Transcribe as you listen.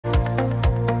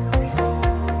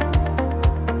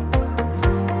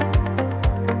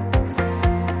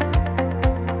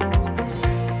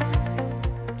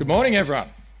morning, everyone.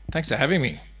 Thanks for having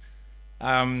me.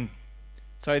 So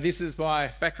this is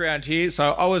my background here.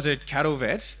 So I was a cattle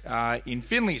vet in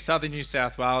Finley, southern New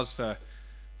South Wales for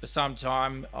some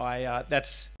time.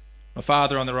 That's my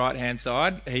father on the right-hand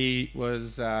side. He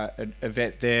was a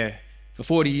vet there for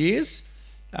 40 years.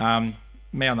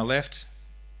 Me on the left,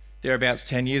 thereabouts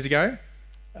 10 years ago.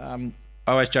 I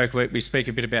always joke we speak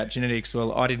a bit about genetics.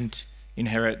 Well, I didn't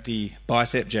inherit the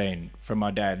bicep gene from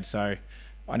my dad, so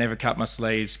I never cut my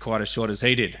sleeves quite as short as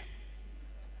he did.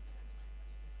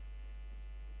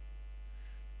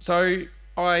 So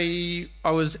I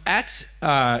was at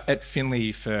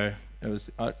Finley for it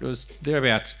was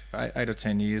thereabouts 8 or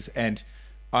 10 years, and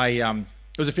it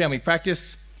was a family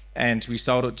practice, and we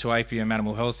sold it to APM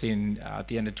Animal Health at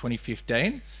the end of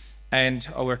 2015, and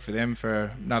I worked for them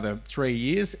for another 3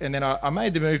 years, and then I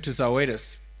made the move to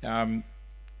Zoetis, and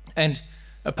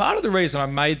a part of the reason I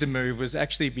made the move was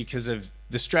actually because of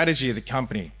the strategy of the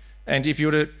company. And if you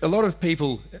were to, a lot of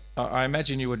people, I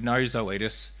imagine you would know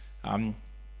Zoetis.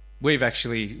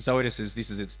 Zoetis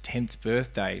this is its 10th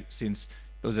birthday since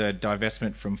it was a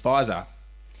divestment from Pfizer.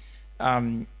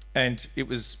 And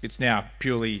it's now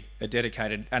purely a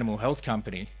dedicated animal health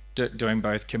company doing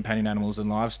both companion animals and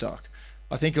livestock.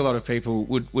 I think a lot of people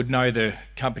would know the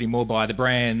company more by the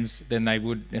brands than they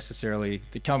would necessarily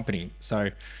the company. So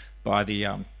by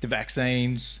the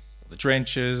vaccines, the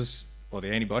drenches, or the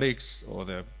antibiotics, or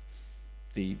the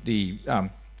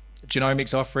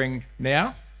genomics offering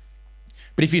now.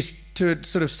 But if you to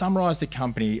sort of summarise the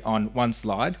company on one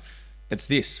slide, it's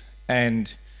this,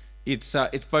 and it's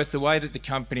both the way that the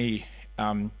company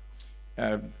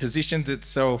positions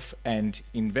itself and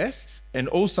invests, and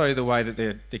also the way that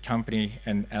the company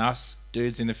and us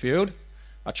dudes in the field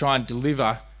are trying to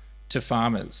deliver to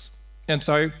farmers. And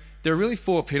so there are really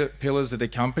four pillars of the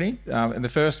company, and the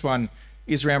first one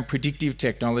is around predictive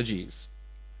technologies.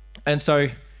 And so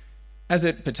as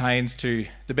it pertains to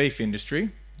the beef industry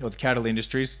or the cattle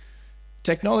industries,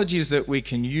 technologies that we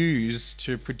can use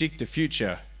to predict the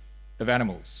future of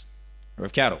animals or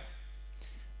of cattle.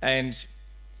 And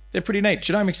they're pretty neat.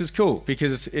 Genomics is cool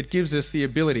because it gives us the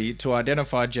ability to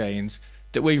identify genes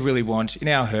that we really want in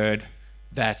our herd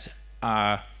that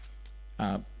are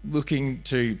looking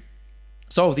to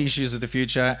solve the issues of the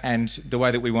future and the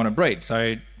way that we want to breed.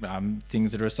 So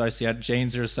things that are associated,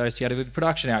 genes are associated with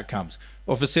production outcomes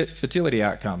or fertility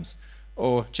outcomes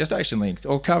or gestation length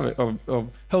or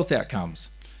health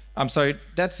outcomes. So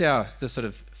that's the sort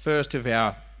of first of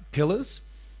our pillars.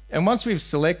 And once we've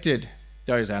selected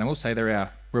those animals, say they're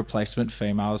our replacement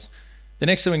females, the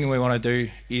next thing we want to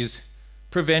do is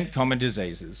prevent common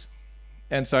diseases.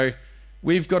 And so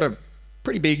we've got a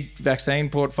pretty big vaccine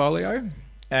portfolio,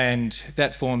 and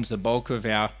that forms the bulk of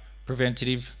our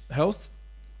preventative health.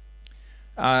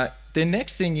 The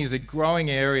next thing is a growing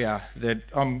area that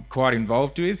I'm quite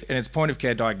involved with, and it's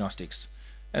point-of-care diagnostics.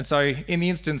 And so in the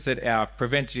instance that our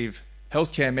preventative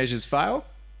healthcare measures fail,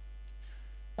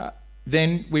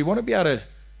 then we want to be able to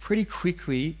pretty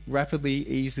quickly, rapidly,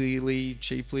 easily,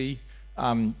 cheaply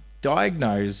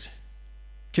diagnose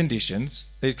conditions,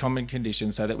 these common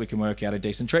conditions, so that we can work out a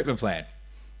decent treatment plan.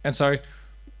 And so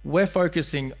we're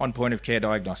focusing on point-of-care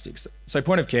diagnostics. So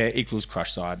point-of-care equals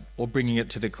crush side, or bringing it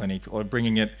to the clinic, or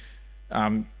bringing it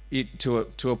to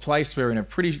a place where in a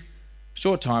pretty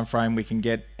short time frame we can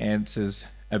get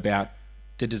answers about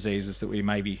the diseases that we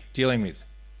may be dealing with.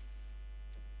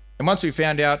 And once we've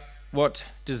found out what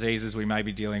diseases we may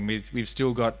be dealing with, we've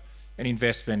still got an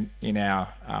investment in our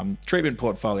treatment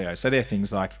portfolio. So they're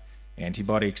things like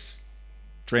antibiotics,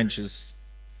 drenches,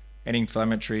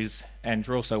 anti-inflammatories, and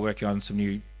we're also working on some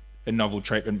new and novel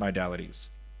treatment modalities.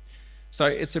 So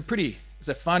it's a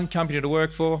fun company to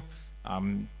work for.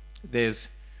 There's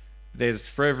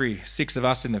for every 6 of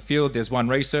us in the field, there's 1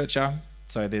 researcher.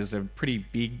 So there's a pretty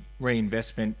big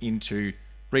reinvestment into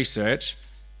research,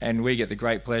 and we get the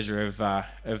great pleasure of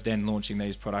then launching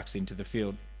these products into the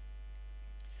field.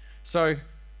 So I'm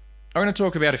going to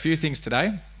talk about a few things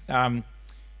today. I'm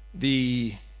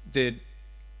going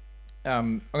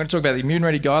to talk about the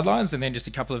immune-ready guidelines, and then just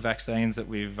a couple of vaccines that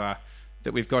we've got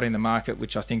in the market,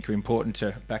 which I think are important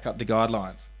to back up the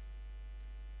guidelines.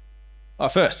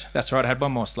 First, that's right, I had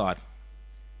one more slide.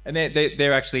 And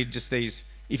they're actually just these.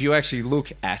 If you actually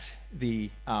look at the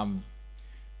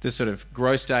sort of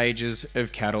growth stages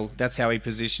of cattle, that's how we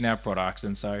position our products.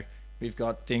 And so we've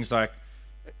got things like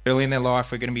early in their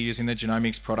life, we're going to be using the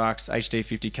genomics products,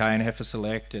 HD50K and Heifer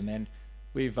Select, and then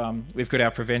we've got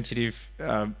our preventative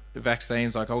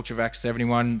vaccines like Ultravax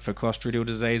 71 for clostridial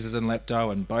diseases and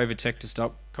lepto, and Bovatec to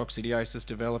stop coccidiosis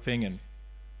developing, and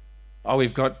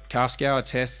we've got calf scour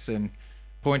tests and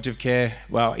point of care,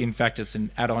 well, in fact, it's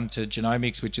an add-on to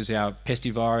genomics, which is our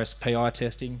pestivirus PI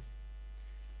testing,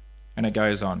 and it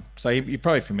goes on. So you're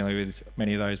probably familiar with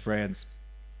many of those brands.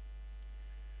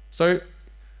 So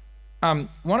one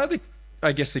of the,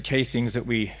 I guess, the key things that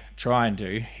we try and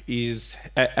do is,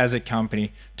 as a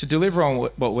company, to deliver on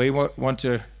what we want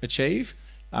to achieve,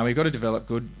 we've got to develop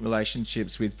good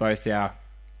relationships with both our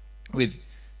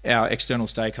external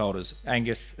stakeholders.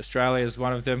 Angus Australia is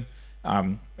one of them,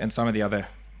 and some of the other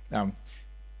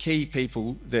key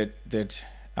people that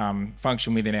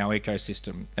function within our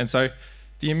ecosystem. And so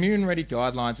the Immune Ready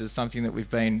Guidelines is something that we've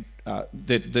been,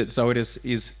 that Zoetis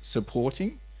is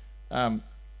supporting. And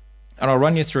I'll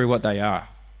run you through what they are.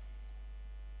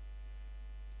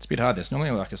 It's a bit hard. There's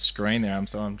normally like a screen there,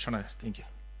 so I'm trying to think.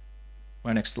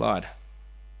 My next slide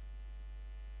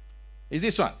is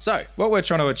this one. So what we're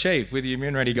trying to achieve with the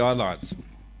Immune Ready Guidelines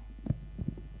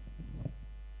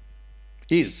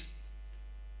is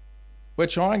we're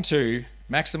trying to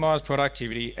maximise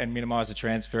productivity and minimise the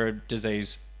transfer of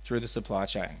disease through the supply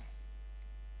chain.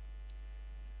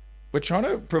 We're trying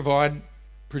to provide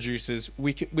producers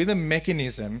with a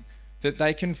mechanism that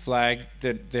they can flag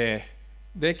that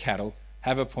their cattle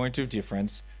have a point of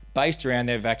difference based around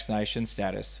their vaccination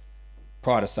status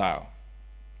prior to sale.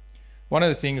 One of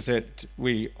the things that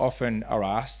we often are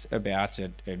asked about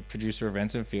at producer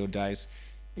events and field days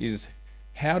is,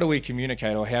 how do we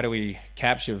communicate, or how do we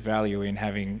capture value in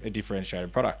having a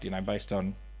differentiated product, based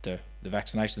on the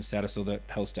vaccination status or the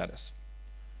health status?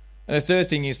 And the third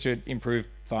thing is to improve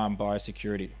farm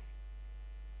biosecurity.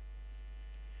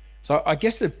 So I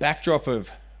guess the backdrop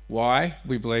of why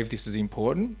we believe this is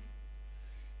important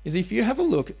is, if you have a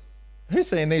look, who's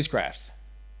seen these graphs?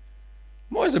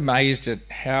 I'm always amazed at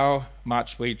how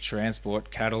much we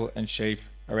transport cattle and sheep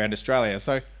around Australia.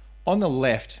 So on the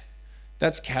left,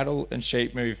 that's cattle and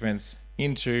sheep movements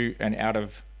into and out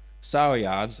of sale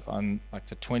yards on like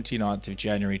the 29th of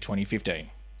January 2015.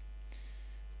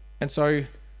 And so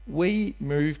we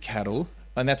move cattle,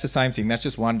 and that's the same thing. That's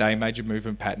just one day, major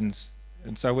movement patterns.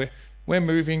 And so we're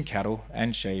moving cattle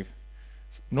and sheep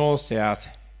north, south,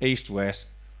 east,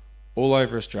 west, all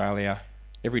over Australia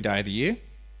every day of the year.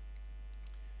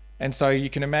 And so you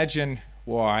can imagine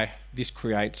why this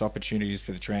creates opportunities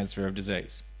for the transfer of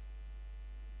disease.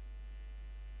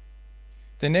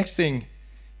 The next thing,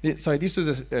 so this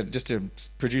was just a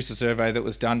producer survey that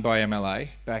was done by MLA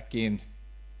back in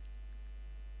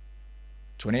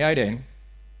 2018,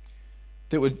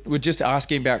 that were just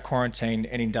asking about quarantine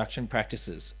and induction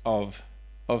practices of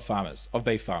beef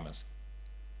farmers.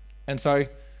 And so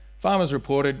farmers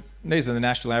reported, these are the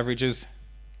national averages,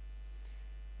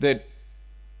 that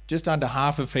just under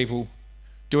half of people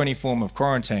do any form of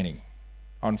quarantining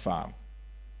on farm.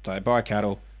 So they buy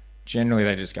cattle, generally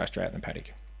they just go straight in the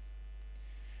paddock.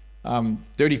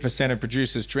 30% of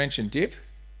producers drench and dip.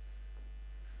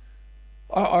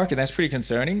 I reckon that's pretty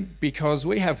concerning, because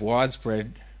we have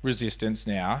widespread resistance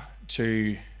now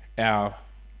to our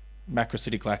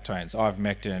macrocytic lactones,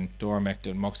 ivermectin,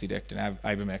 doramectin, moxidectin,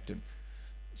 abamectin.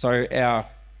 So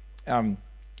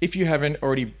if you haven't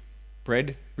already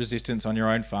bred resistance on your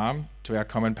own farm to our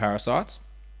common parasites,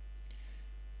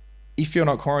 if you're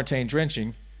not quarantine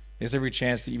drenching, there's every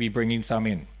chance that you'll be bringing some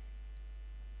in.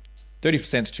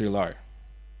 30% is too low.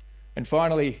 And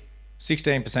finally,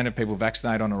 16% of people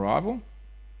vaccinate on arrival.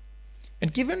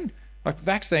 And given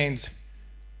vaccines,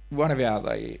 one of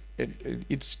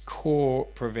it's core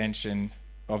prevention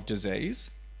of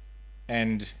disease,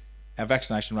 and our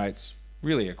vaccination rates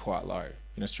really are quite low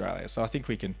in Australia. So I think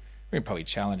we can probably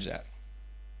challenge that.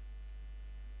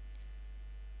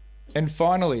 And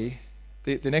finally,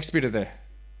 the next bit of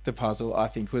the puzzle, I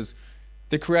think, was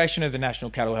the creation of the National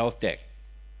Cattle Health Deck.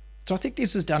 So I think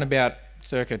this was done about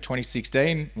circa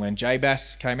 2016 when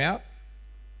JBAS came out.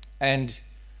 And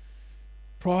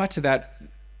prior to that,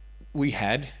 we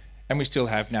had, and we still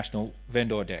have, national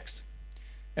vendor decks.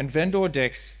 And vendor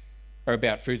decks are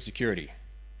about food security.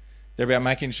 They're about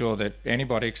making sure that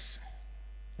antibiotics,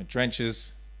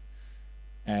 drenches,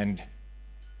 and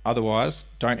otherwise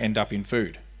don't end up in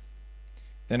food.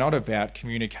 They're not about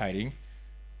communicating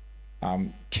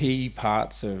key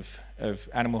parts of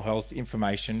animal health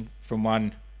information from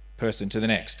one person to the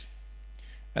next.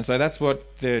 And so that's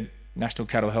what the National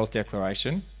Cattle Health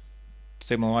Declaration,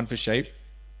 similar one for sheep,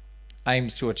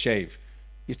 aims to achieve,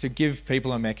 is to give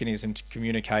people a mechanism to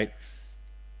communicate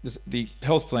the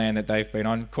health plan that they've been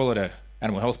on, call it an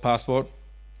animal health passport,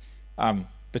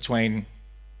 between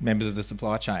members of the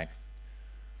supply chain.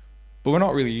 But we're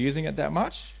not really using it that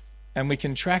much, and we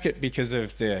can track it because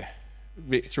of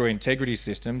through integrity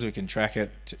systems. We can track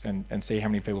it and see how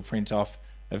many people print off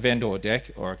a vendor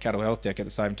deck or a cattle health deck at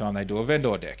the same time they do a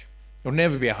vendor deck. It'll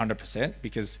never be 100%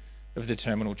 because of the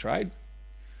terminal trade,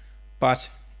 but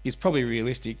it's probably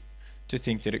realistic to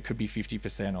think that it could be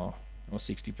 50% or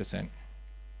 60%.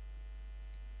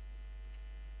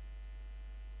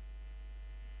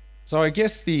 So I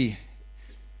guess the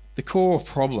core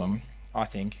problem, I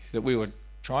think, that we were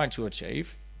trying to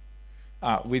achieve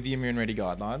with the immune ready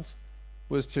guidelines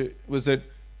was that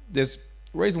there's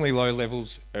reasonably low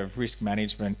levels of risk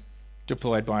management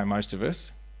deployed by most of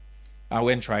us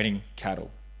when trading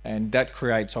cattle, and that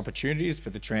creates opportunities for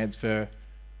the transfer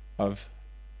of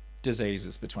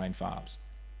diseases between farms.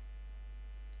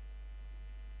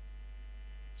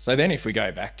 So then if we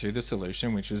go back to the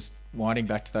solution, which was winding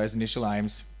back to those initial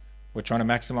aims, we're trying to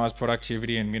maximise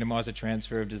productivity and minimise the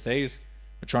transfer of disease.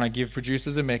 We're trying to give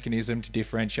producers a mechanism to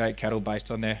differentiate cattle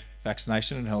based on their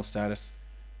vaccination and health status,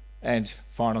 and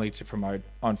finally to promote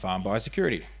on-farm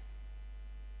biosecurity.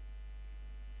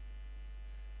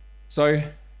 So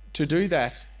to do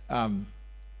that,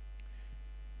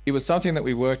 it was something that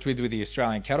we worked with the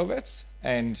Australian cattle vets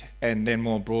and then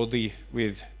more broadly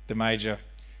with the major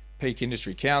peak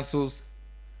industry councils,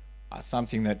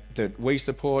 something that we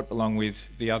support along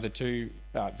with the other two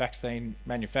vaccine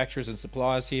manufacturers and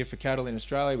suppliers here for cattle in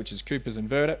Australia, which is Coopers and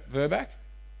Virbac.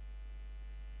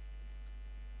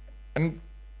 And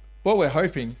what we're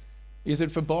hoping is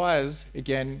that for buyers,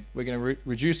 again, we're going to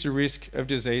reduce the risk of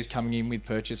disease coming in with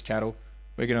purchased cattle.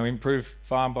 We're going to improve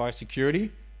farm biosecurity,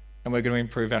 and we're going to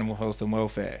improve animal health and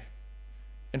welfare.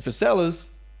 And for sellers,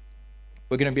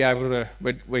 we're going to be able to,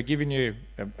 we're giving you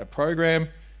a program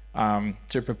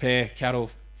to prepare cattle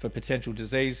for potential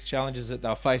disease challenges that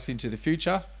they'll face into the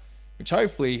future, which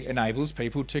hopefully enables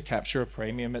people to capture a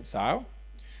premium at sale.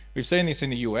 We've seen this in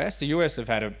the US. The US have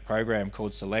had a program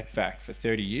called SelectVac for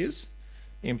 30 years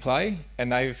in play,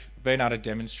 and they've been able to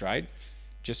demonstrate,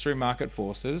 just through market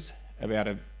forces, about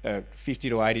a $50 to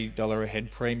 $80 a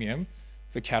head premium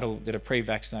for cattle that are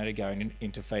pre-vaccinated going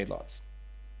into feedlots.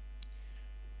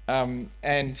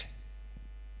 And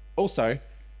also,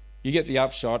 you get the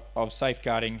upshot of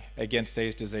safeguarding against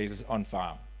these diseases on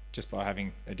farm, just by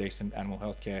having a decent animal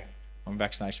health care and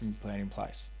vaccination plan in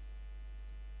place.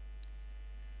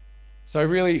 So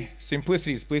really,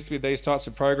 simplicity is bliss with these types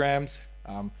of programs.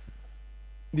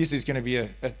 This is going to be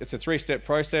it's a three-step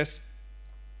process.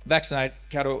 Vaccinate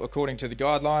cattle according to the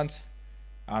guidelines,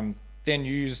 then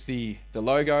use the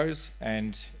logos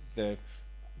and the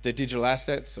digital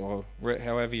assets, or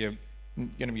however you're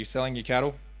going to be selling your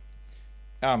cattle,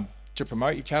 to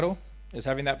promote your cattle as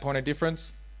having that point of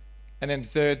difference. And then the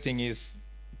third thing is,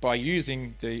 by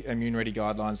using the Immune Ready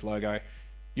Guidelines logo,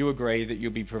 you agree that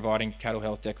you'll be providing cattle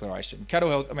health declaration. Cattle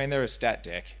health, I mean, they're a stat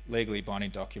dec, legally binding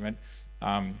document.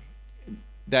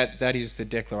 That is the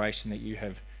declaration that you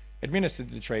have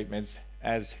administered the treatments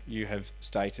as you have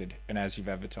stated and as you've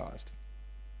advertised.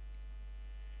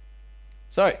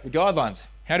 So the guidelines,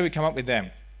 how do we come up with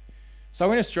them?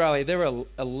 So in Australia, there are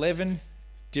 11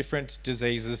 different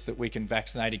diseases that we can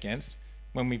vaccinate against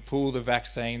when we pull the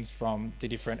vaccines from the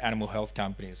different animal health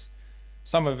companies.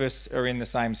 Some of us are in the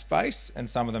same space, and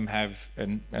some of them have,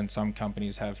 and some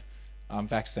companies have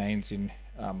vaccines in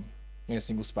a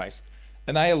single space.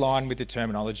 And they align with the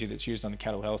terminology that's used on the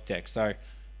cattle health deck. So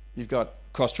you've got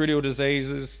clostridial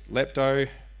diseases, lepto,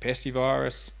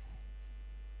 pestivirus,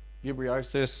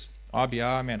 vibriosis,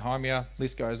 IBR, Mannheimia,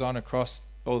 list goes on across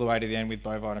all the way to the end with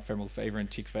bovine ephemeral fever and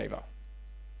tick fever.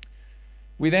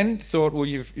 We then thought, well,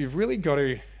 you've really got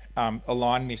to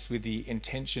align this with the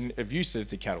intention of use of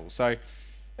the cattle. So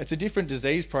it's a different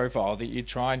disease profile that you're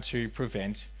trying to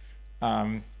prevent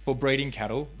for breeding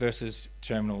cattle versus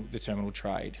the terminal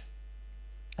trade.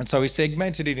 And so we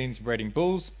segmented it into breeding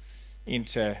bulls,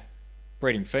 into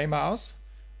breeding females,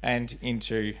 and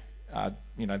into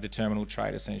the terminal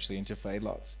trade, essentially into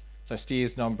feedlots. So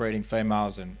steers, non-breeding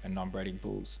females, and non-breeding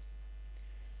bulls.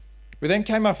 We then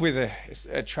came up with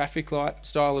a traffic light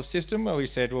style of system where we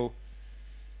said, well,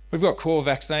 we've got core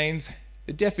vaccines.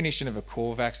 The definition of a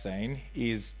core vaccine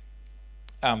is,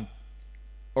 or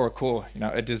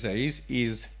a disease,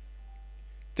 is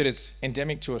that it's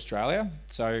endemic to Australia.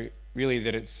 So really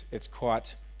that it's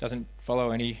doesn't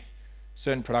follow any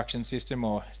certain production system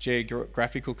or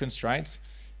geographical constraints.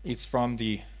 It's from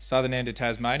the southern end of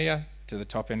Tasmania to the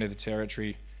top end of the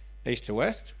territory, east to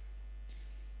west.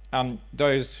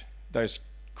 Those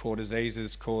core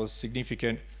diseases cause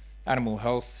significant animal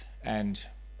health and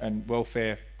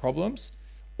welfare problems,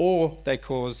 or they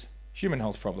cause human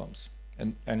health problems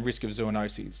and risk of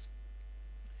zoonoses.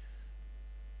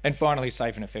 And finally,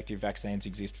 safe and effective vaccines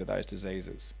exist for those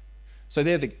diseases. So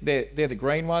they're the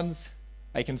green ones.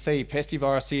 You can see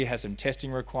pestivirus here has some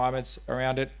testing requirements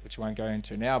around it, which I won't go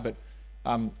into now, but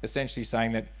essentially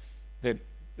saying that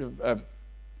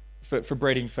for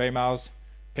breeding females,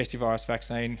 pestivirus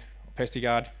vaccine,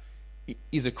 PestiGuard,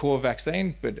 is a core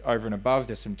vaccine, but over and above,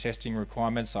 there's some testing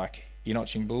requirements like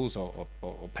ear-notching bulls or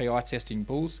PI testing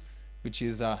bulls, which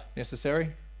is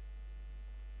necessary.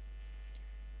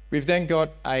 We've then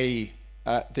got the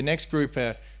next group.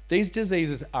 These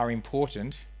diseases are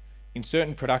important in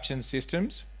certain production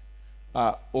systems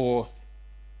or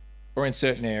in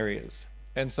certain areas,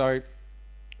 and so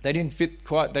they didn't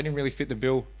really fit the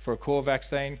bill for a core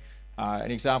vaccine.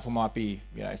 An example might be,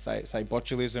 say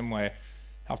botulism, where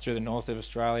up through the north of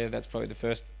Australia, that's probably the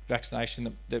first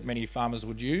vaccination that many farmers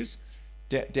would use.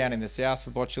 Down in the south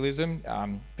for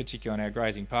botulism, particularly on our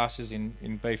grazing pastures,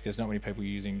 in beef, there's not many people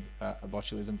using a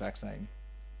botulism vaccine.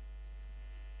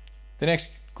 The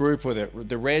next group were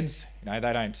the reds. They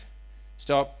don't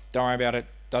stop, don't worry about it,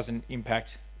 doesn't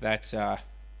impact that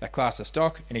class of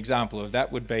stock. An example of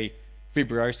that would be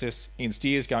fibrosis in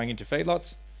steers going into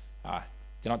feedlots. They're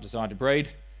not designed to breed,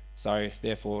 so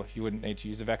therefore you wouldn't need to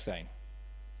use a vaccine.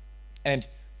 And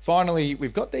finally,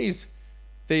 we've got these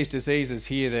diseases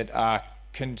here that are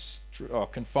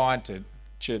confined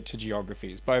to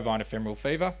geographies: bovine ephemeral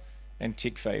fever and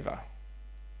tick fever.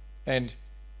 And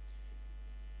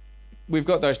we've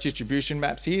got those distribution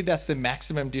maps here. That's the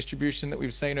maximum distribution that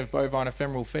we've seen of bovine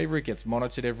ephemeral fever. It gets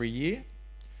monitored every year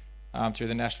through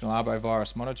the National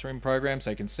Arbovirus Monitoring Program,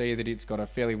 so you can see that it's got a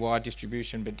fairly wide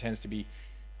distribution, but tends to be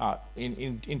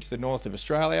into the north of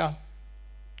Australia.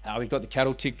 We've got the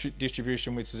cattle tick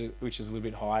distribution, which is a little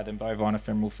bit higher than bovine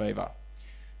ephemeral fever.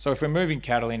 So if we're moving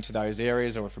cattle into those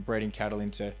areas, or if we're breeding cattle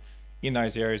in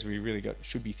those areas, we really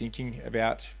should be thinking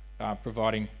about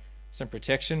providing some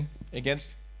protection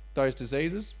against those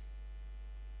diseases.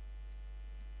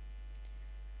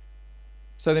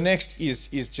 So the next is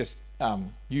just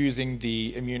using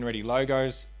the Immune Ready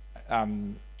logos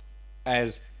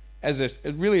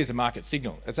it really is a market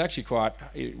signal. It's actually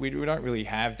we don't really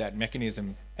have that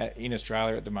mechanism in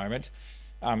Australia at the moment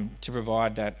to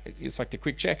provide that. It's like the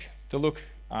quick check to look.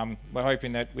 We're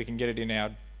hoping that we can get it in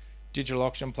our digital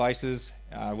auction places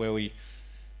where we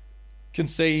can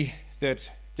see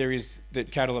that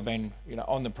that cattle have been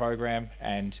on the program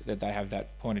and that they have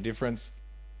that point of difference.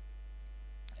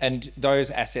 And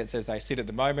those assets, as they sit at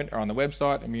the moment, are on the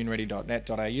website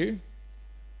immuneready.net.au.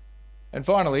 And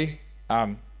finally,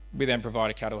 we then provide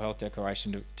a cattle health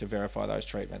declaration to verify those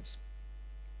treatments.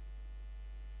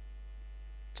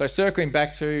 So circling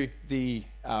back to the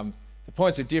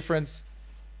points of difference,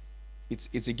 it's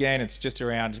just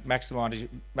around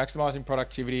maximising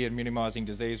productivity and minimising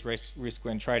disease risk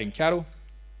when trading cattle.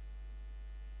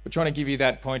 We're trying to give you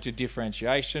that point of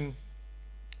differentiation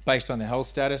based on the health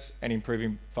status and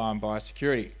improving farm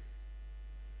biosecurity.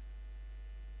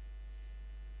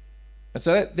 And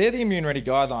so they're the Immune Ready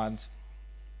guidelines.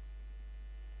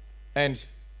 And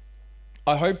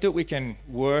I hope that we can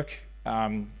work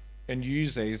and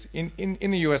use these. In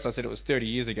the US, I said it was 30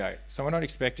 years ago, so we're not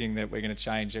expecting that we're going to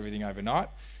change everything overnight.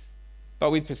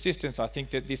 But with persistence, I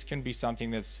think that this can be something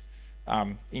that's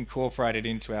incorporated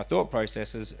into our thought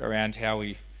processes around how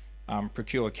we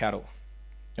procure cattle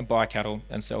and buy cattle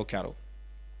and sell cattle.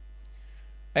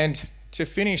 And to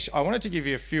finish, I wanted to give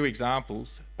you a few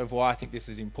examples of why I think this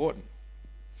is important.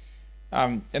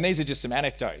 And these are just some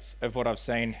anecdotes of what I've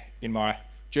seen in my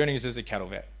journeys as a cattle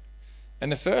vet. And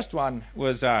the first one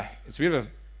was, it's a bit of a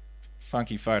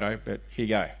funky photo, but here you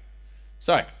go.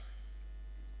 So,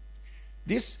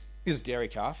 this is a dairy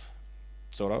calf,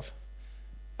 sort of.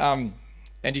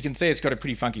 And you can see it's got a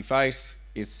pretty funky face.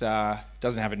 It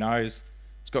doesn't have a nose.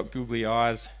 It's got googly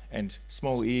eyes and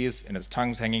small ears, and its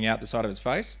tongue's hanging out the side of its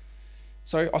face.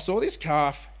 So I saw this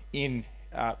calf in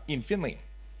Finley.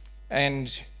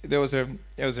 And there was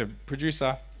a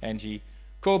producer, and he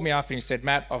called me up and he said,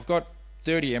 "Matt, I've got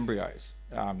 30 embryos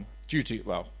due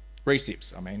to,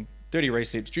 recips. 30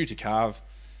 recips due to calve.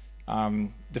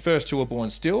 The first 2 are born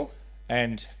still,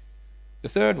 and the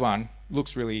third one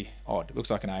looks really odd. It looks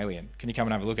like an alien. Can you come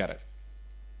and have a look at it?"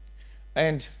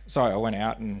 And so I went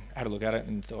out and had a look at it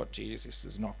and thought, geez, this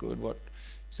is not good. I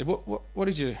said, what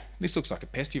did you, this looks like a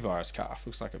pestivirus calf.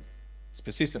 Looks like it's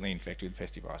persistently infected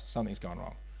with pestivirus. Something's gone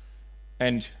wrong.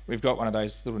 And we've got one of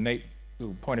those neat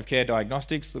little point of care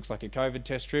diagnostics. Looks like a COVID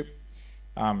test strip.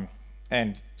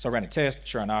 And so I ran a test.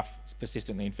 Sure enough, it's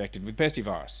persistently infected with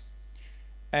pestivirus.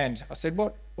 And I said,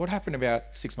 what happened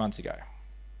about 6 months ago?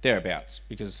 Thereabouts,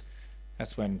 because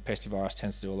that's when pestivirus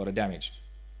tends to do a lot of damage.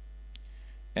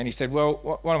 And he said, well,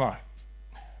 what am I?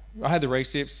 I had the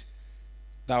recips.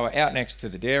 They were out next to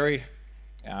the dairy.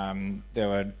 They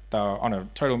were on a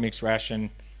total mixed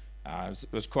ration. It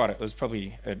was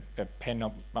probably a pen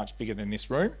not much bigger than this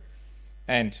room,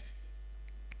 and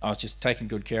I was just taking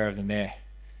good care of them there.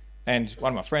 And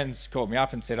one of my friends called me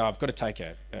up and said, I've got to take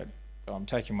I'm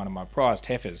taking one of my prized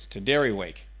heifers to Dairy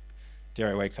Week.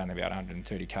 Dairy Week's only about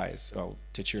 130 k's. Well,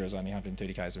 Tachira's only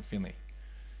 130 k's from Finley.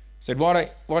 Said,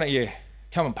 why don't you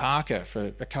come and park her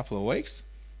for a couple of weeks,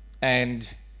 and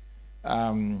you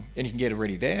can get her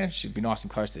ready there. She'd be nice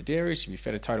and close to the dairy. She'd be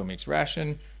fed a total mixed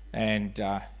ration, and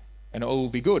it all will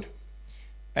be good.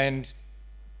 And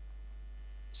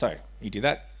so he did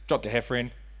that, dropped the heifer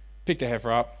in, picked the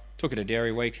heifer up, took her to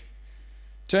Dairy Week.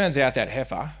 Turns out that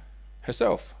heifer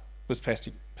herself was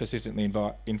persistently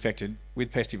infected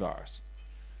with pestivirus.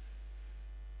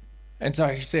 And so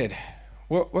he said,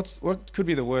 what could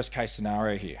be the worst case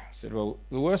scenario here? I said, well,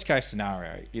 the worst case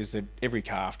scenario is that every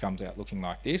calf comes out looking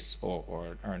like this,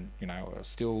 or a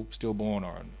stillborn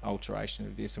or an alteration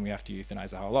of this, and we have to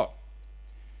euthanize a whole lot.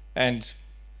 And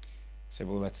I said,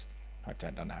 well, let's hope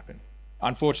that doesn't happen.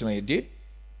 Unfortunately, it did.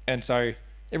 And so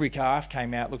every calf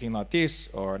came out looking like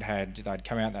this, or they'd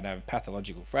come out, they'd have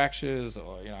pathological fractures,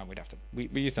 or we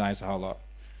euthanize a whole lot.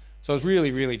 So it was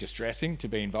really, really distressing to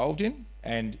be involved in,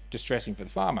 and distressing for the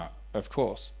farmer, of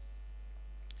course.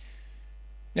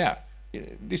 Now,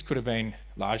 this could have been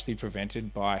largely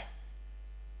prevented by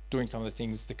doing some of the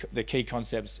things, the key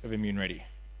concepts of immune ready.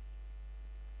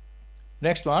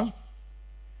 Next one.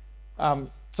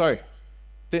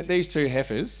 These two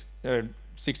heifers are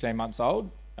 16 months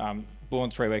old, born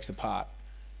 3 weeks apart,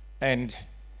 and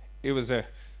it was a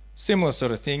similar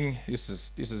sort of thing. This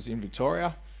is in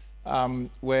Victoria,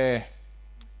 where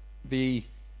the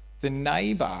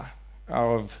neighbour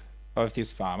of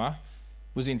this farmer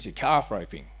was into calf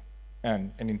roping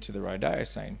and into the rodeo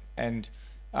scene, and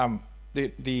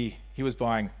he was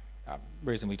buying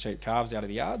reasonably cheap calves out of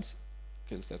the yards,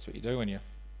 because that's what you do when you're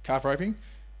calf roping.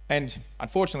 And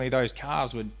unfortunately, those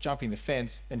calves were jumping the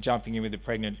fence and jumping in with the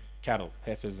pregnant cattle,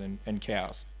 heifers and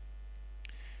cows.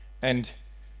 And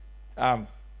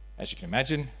as you can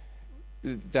imagine,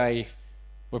 they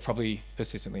were probably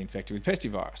persistently infected with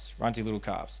pestivirus, runty little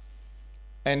calves.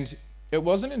 And it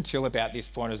wasn't until about this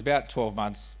point, it was about 12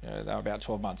 months, they were about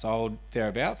 12 months old,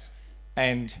 thereabouts,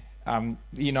 and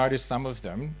you notice some of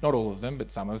them, not all of them,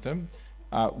 but some of them,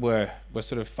 were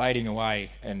sort of fading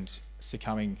away and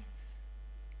succumbing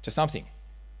to something.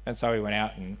 And so we went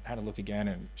out and had a look again,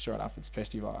 and sure enough, it's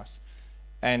pestivirus.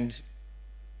 And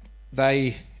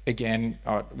they, again,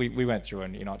 we went through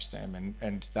and inoculated them,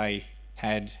 and they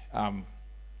had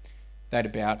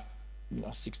about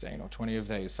 16 or 20 of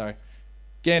these. So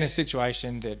again, a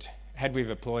situation that, had we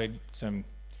employed some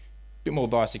bit more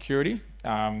biosecurity,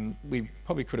 we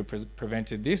probably could have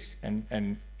prevented this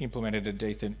and implemented a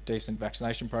decent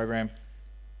vaccination program.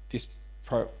 This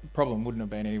problem wouldn't have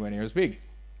been anywhere near as big.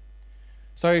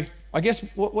 So I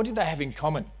guess what did they have in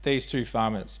common, these two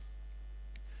farmers?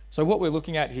 So what we're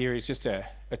looking at here is just a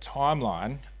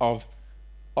timeline of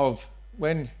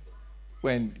when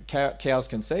cows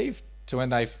conceive to when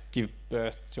they give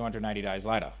birth 280 days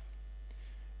later.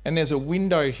 And there's a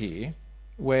window here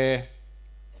where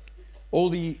all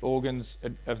the organs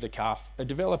of the calf are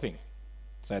developing.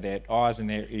 So their eyes and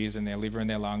their ears and their liver and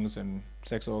their lungs and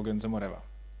sex organs and whatever.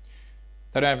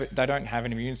 They don't have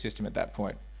an immune system at that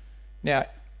point. Now,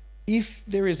 if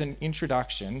there is an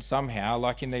introduction somehow,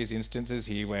 like in these instances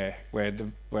here, where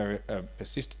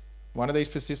one of these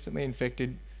persistently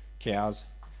infected cows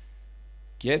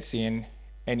gets in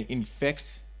and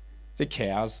infects the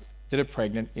cows that are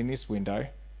pregnant in this window,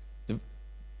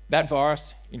 that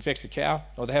virus infects the cow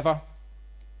or the heifer,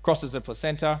 crosses the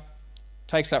placenta,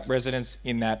 takes up residence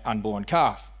in that unborn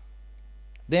calf.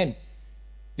 Then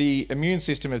the immune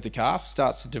system of the calf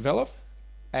starts to develop,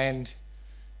 and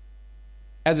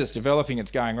as it's developing, it's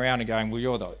going around and going, well,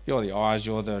 you're the eyes,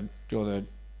 you're the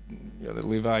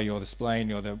liver, you're the spleen,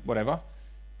 you're the whatever.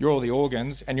 You're all the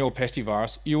organs, and you're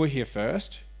pestivirus. You were here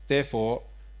first, therefore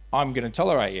I'm going to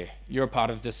tolerate you. You're a part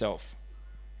of the self.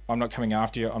 I'm not coming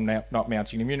after you. I'm not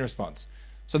mounting an immune response.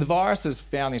 So the virus has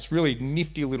found this really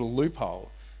nifty little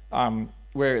loophole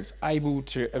where it's able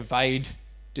to evade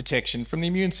detection from the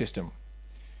immune system.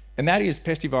 And that is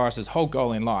pestivirus's whole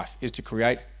goal in life, is to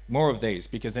create more of these,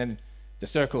 because then the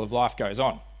circle of life goes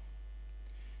on.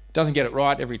 It doesn't get it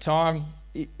right every time.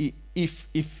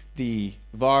 If the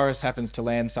virus happens to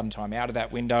land sometime out of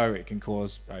that window, it can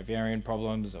cause ovarian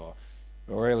problems or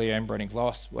early embryonic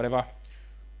loss, whatever.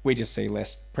 We just see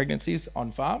less pregnancies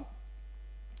on farm.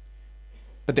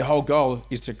 But the whole goal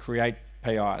is to create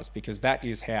PIs, because that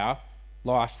is how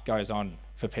life goes on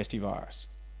for pestivirus.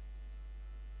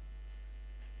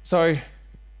 So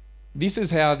this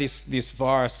is how this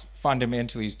virus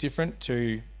fundamentally is different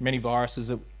to many viruses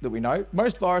that we know.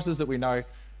 Most viruses that we know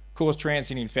cause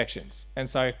transient infections. And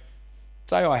so,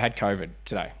 say I had COVID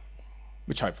today,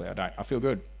 which hopefully I don't, I feel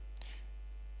good.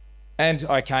 And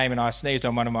I came and I sneezed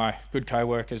on one of my good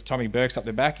co-workers, Tommy Burke's up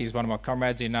the back. He's one of my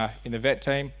comrades in the vet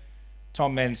team.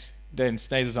 Tom then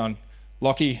sneezes on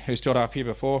Lockie, who stood up here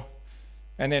before.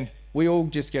 And then we all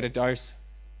just get a dose.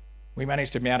 We manage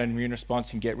to mount an immune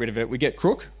response and get rid of it. We get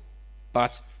crook,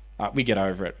 but we get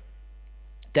over it.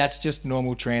 That's just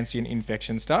normal transient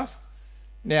infection stuff.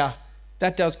 Now,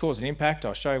 that does cause an impact.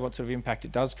 I'll show you what sort of impact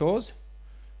it does cause.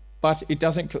 But it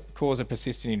doesn't cause a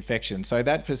persistent infection. So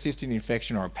that persistent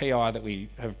infection, or a PI that we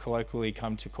have colloquially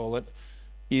come to call it,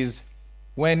 is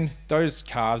when those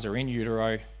calves are in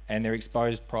utero and they're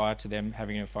exposed prior to them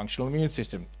having a functional immune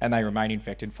system and they remain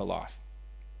infected for life.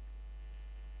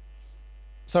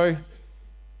 So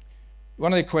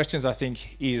one of the questions I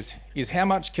think is how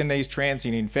much can these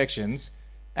transient infections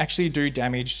actually do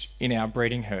damage in our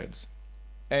breeding herds?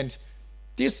 And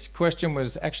this question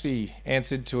was actually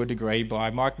answered to a degree by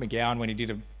Mike McGowan when he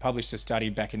published a study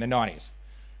back in the 90s,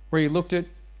 where he looked at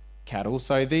cattle.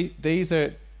 So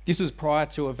this was prior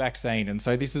to a vaccine, and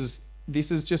so this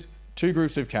is just two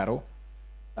groups of cattle,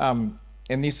 and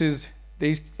they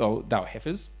were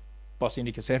heifers, Bos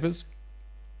indicus heifers,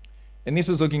 and this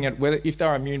is looking at if they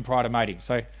were immune prior to mating.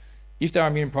 So if they were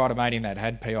immune prior to mating, they'd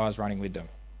had PIs running with them,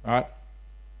 right?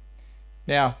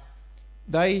 Now,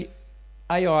 they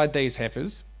AI'd these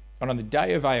heifers, and on the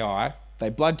day of AI, they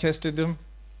blood tested them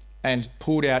and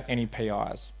pulled out any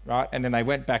PIs, right? And then they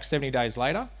went back 70 days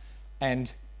later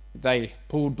and they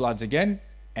pulled bloods again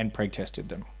and preg-tested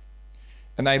them.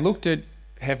 And they looked at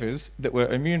heifers that were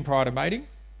immune prior to mating,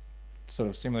 sort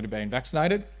of similar to being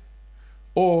vaccinated,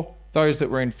 or those that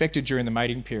were infected during the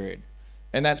mating period.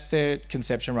 And that's their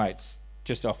conception rates,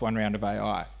 just off one round of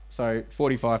AI. So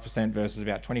 45% versus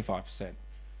about 25%.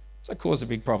 So it caused a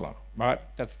big problem, right?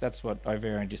 That's what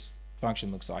ovarian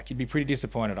dysfunction looks like. You'd be pretty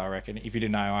disappointed, I reckon, if you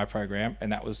did an AI program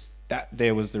and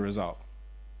there was the result.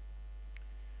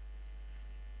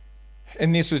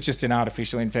 And this was just an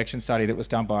artificial infection study that was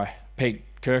done by Pete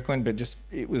Kirkland, but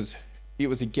it was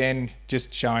again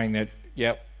just showing that,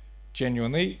 yep,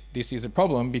 genuinely this is a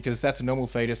problem, because that's a normal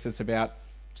fetus that's about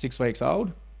 6 weeks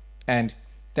old, and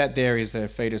that there is a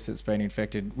fetus that's been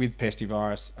infected with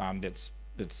pestivirus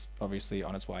that's obviously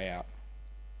on its way out.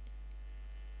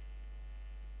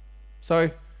 So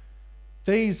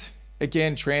these,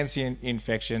 again, transient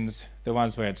infections, the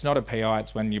ones where it's not a PI,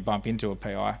 it's when you bump into a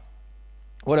PI.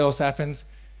 What else happens?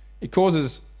 It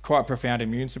causes quite profound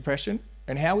immune suppression,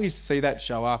 and how we see that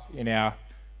show up in our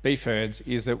beef herds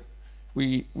is that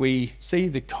we see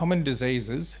the common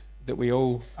diseases that we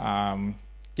all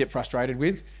get frustrated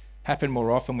with happen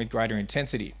more often with greater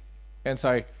intensity. And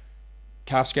so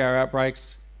calf scour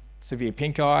outbreaks, severe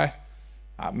pink eye,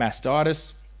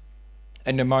 mastitis,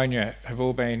 and pneumonia have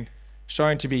all been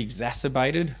shown to be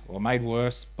exacerbated or made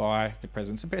worse by the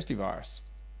presence of pestivirus.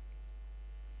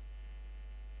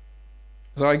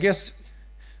 So I guess,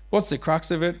 what's the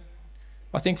crux of it?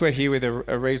 I think we're here with a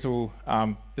reasonable,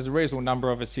 there's a reasonable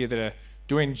number of us here that are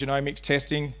doing genomics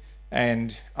testing,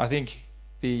 and I think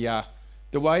the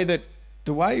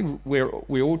way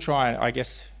we all try, I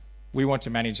guess, we want to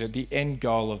manage it. The end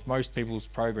goal of most people's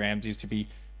programs is to be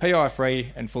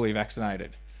PI-free and fully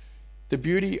vaccinated. The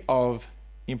beauty of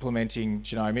implementing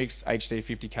genomics,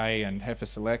 HD50K and Heifer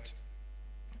Select,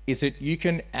 is that you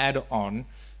can add on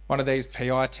one of these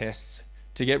PI tests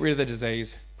to get rid of the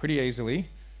disease pretty easily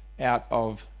out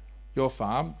of your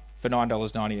farm for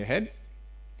 $9.90 a head,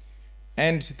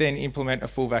 and then implement a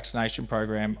full vaccination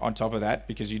program on top of that,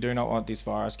 because you do not want this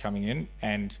virus coming in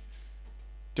and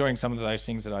doing some of those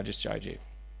things that I just showed you.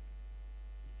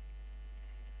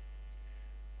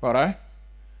 Righto.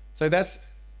 So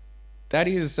that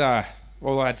is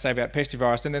all I had to say about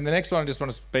pestivirus. And then the next one I just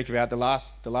want to speak about, the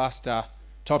last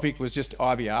topic was just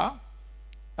IBR.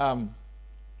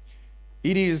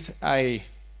 It is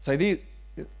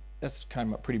that's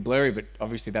kind of pretty blurry, but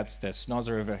obviously that's the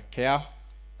snozzer of a cow.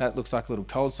 That looks like a little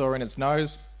cold sore in its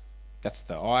nose. That's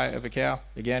the eye of a cow.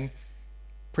 Again,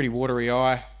 pretty watery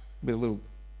eye with a little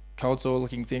cold sore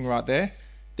looking thing right there.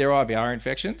 They're IBR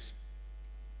infections.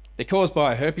 They're caused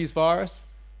by a herpes virus.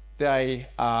 They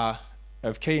are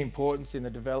of key importance in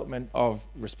the development of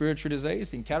respiratory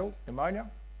disease in cattle, pneumonia.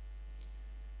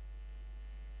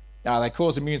 They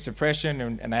cause immune suppression,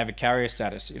 and they have a carrier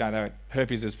status. You know,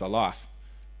 herpes is for life.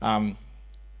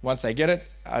 Once they get it,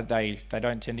 they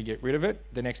don't tend to get rid of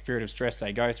it. The next period of stress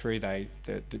they go through,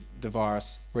 the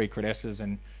virus recrudesces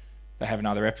and they have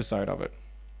another episode of it.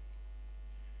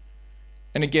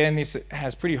 And again, this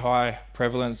has pretty high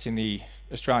prevalence in the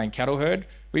Australian cattle herd.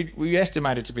 We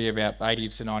estimate it to be about 80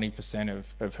 to 90%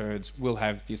 of herds will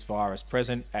have this virus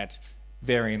present at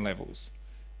varying levels.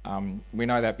 We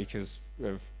know that because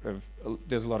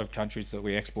there's a lot of countries that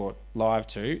we export live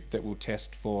to that will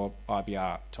test for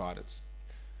IBR titers.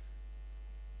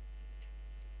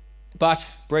 But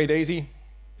breathe easy.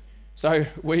 So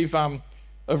we've,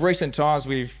 of recent times,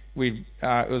 it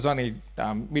was only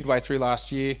midway through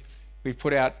last year, we've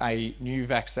put out a new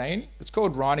vaccine. It's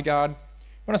called Rhinogard.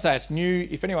 When I say it's new,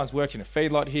 if anyone's worked in a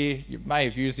feedlot here, you may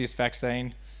have used this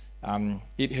vaccine.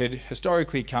 It had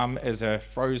historically come as a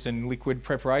frozen liquid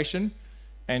preparation,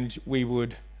 and we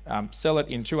would sell it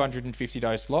in 250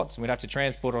 dose lots, and we'd have to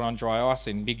transport it on dry ice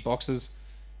in big boxes,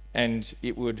 and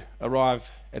it would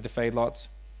arrive at the feedlots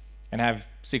and have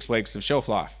 6 weeks of shelf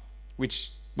life,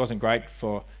 which wasn't great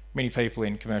for many people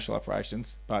in commercial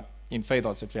operations, but in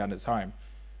feedlots it found its home.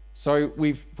 So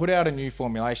we've put out a new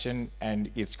formulation, and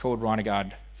it's called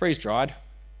Rhinogard freeze-dried.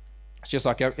 It's just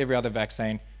like every other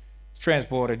vaccine. It's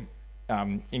transported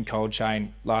in cold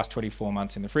chain, lasts 24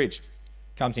 months in the fridge.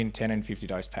 Comes in 10 and 50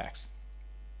 dose packs.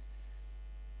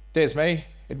 There's me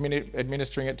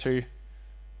administering it to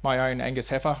my own Angus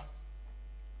heifer.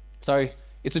 So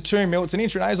it's a 2 ml, it's an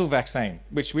intranasal vaccine,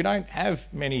 which we don't have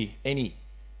any.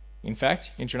 In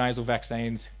fact, intranasal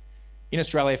vaccines in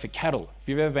Australia for cattle. If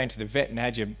you've ever been to the vet and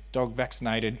had your dog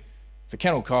vaccinated for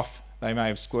kennel cough, they may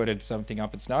have squirted something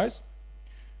up its nose.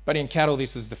 But in cattle,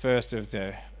 this is the first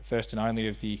and only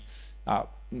of the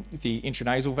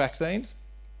intranasal vaccines.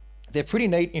 They're pretty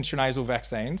neat intranasal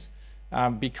vaccines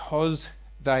because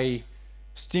they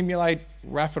stimulate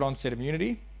rapid onset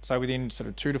immunity, so within sort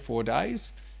of 2 to 4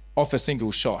 days, off a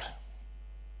single shot.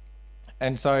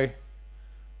 And so,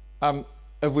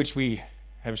 of which we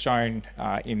have shown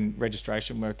in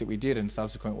registration work that we did and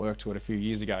subsequent work to it a few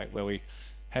years ago, where we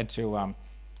had to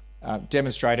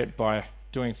demonstrate it by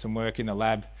doing some work in the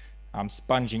lab,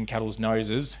 sponging cattle's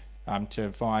noses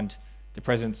to find the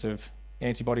presence of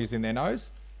antibodies in their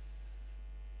nose.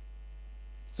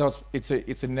 So it's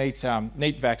a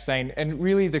neat vaccine, and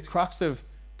really the crux of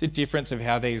the difference of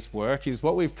how these work is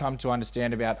what we've come to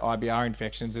understand about IBR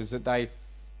infections is that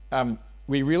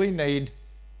we really need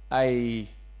a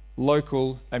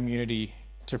local immunity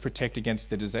to protect against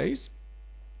the disease.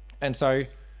 And so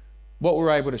what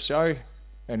we're able to show,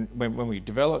 and when we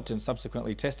developed and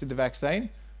subsequently tested the vaccine,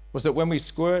 was that when we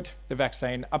squirt the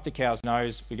vaccine up the cow's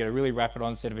nose, we get a really rapid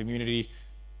onset of immunity.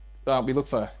 We look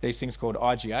for these things called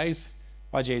IgAs.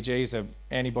 IgGs are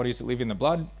antibodies that live in the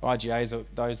blood. IgAs are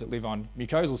those that live on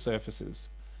mucosal surfaces.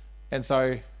 And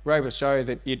so we're able to show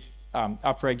that it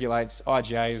upregulates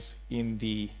IgAs in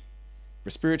the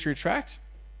respiratory tract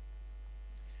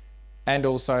and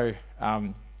also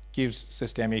gives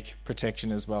systemic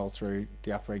protection as well through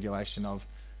the upregulation of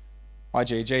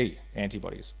IgG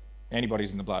antibodies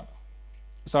in the blood.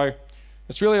 So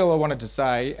that's really all I wanted to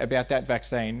say about that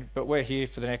vaccine, but we're here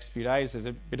for the next few days. There's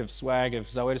a bit of swag of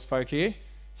Zoetis folk here,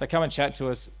 so come and chat to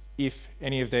us if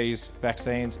any of these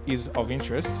vaccines is of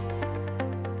interest.